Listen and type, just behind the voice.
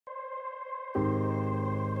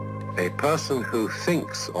A person who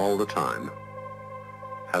thinks all the time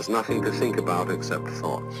has nothing to think about except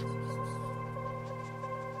thoughts.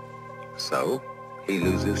 So, he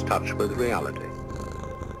loses touch with reality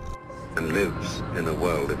and lives in a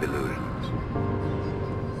world of illusions.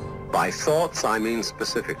 By thoughts, I mean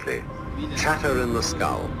specifically chatter in the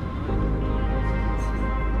skull,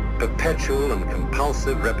 perpetual and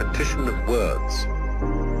compulsive repetition of words,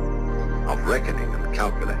 of reckoning and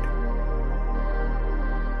calculating.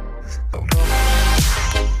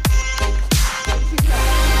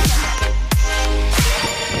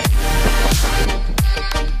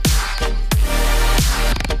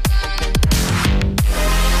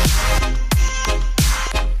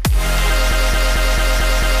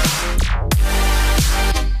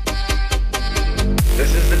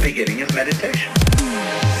 This is the beginning of meditation.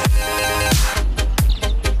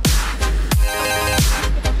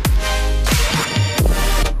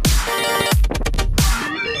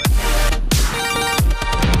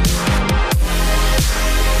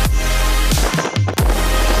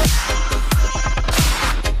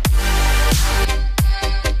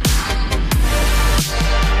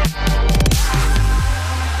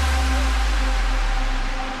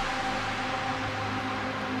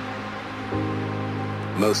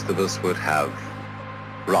 Most of us would have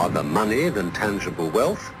rather money than tangible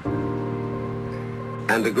wealth,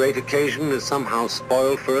 and a great occasion is somehow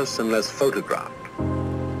spoiled for us unless photographed.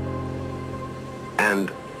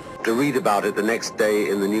 And to read about it the next day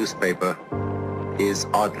in the newspaper is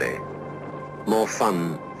oddly more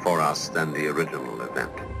fun for us than the original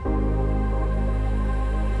event.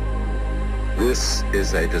 This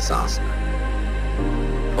is a disaster,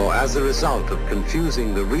 for as a result of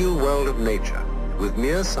confusing the real world of nature with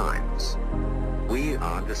mere signs, we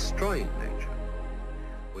are destroying